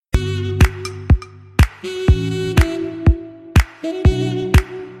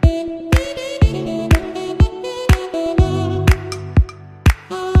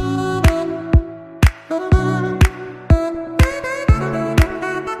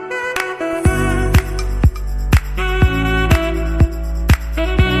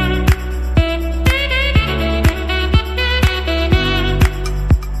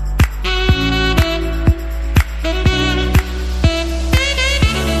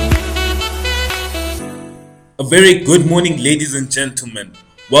A very good morning, ladies and gentlemen.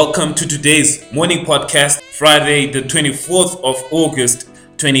 Welcome to today's morning podcast, Friday, the 24th of August,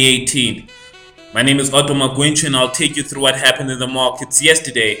 2018. My name is Otto Magwinch, and I'll take you through what happened in the markets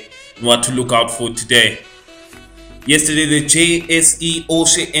yesterday and what to look out for today. Yesterday, the JSE All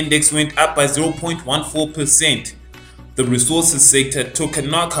Share Index went up by 0.14%. The resources sector took a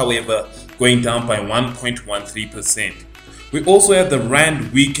knock, however, going down by 1.13%. We also had the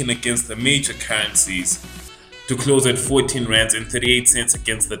Rand weaken against the major currencies to close at 14 rands and 38 cents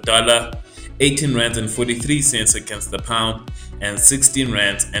against the dollar, 18 rands and 43 cents against the pound, and 16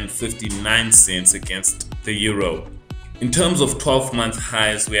 rands and 59 cents against the euro. In terms of 12-month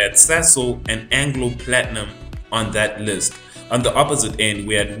highs, we had Sasol and Anglo Platinum on that list. On the opposite end,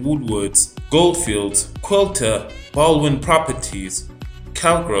 we had Woolworths, Goldfields, Quilter, Baldwin Properties,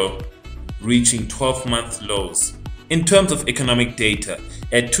 Calgro reaching 12-month lows. In terms of economic data,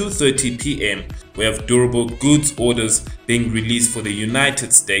 at 2:30 p.m., we have durable goods orders being released for the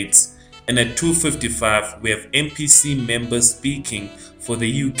United States, and at 2:55, we have MPC members speaking for the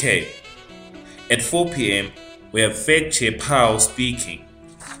UK. At 4 p.m., we have Fed Chair Powell speaking.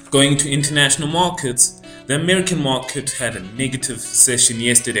 Going to international markets, the American market had a negative session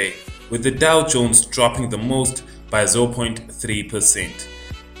yesterday, with the Dow Jones dropping the most by 0.3%.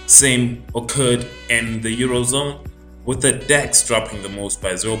 Same occurred in the Eurozone, with the DAX dropping the most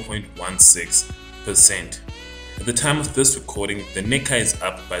by 0.16%. At the time of this recording, the Nikkei is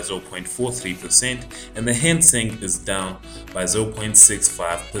up by 0.43% and the Hang Seng is down by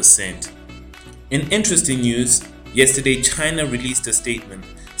 0.65%. In interesting news, yesterday China released a statement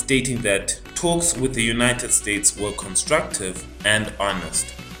stating that talks with the United States were constructive and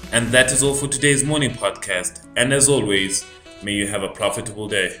honest. And that is all for today's morning podcast. And as always, may you have a profitable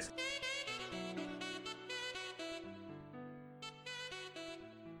day.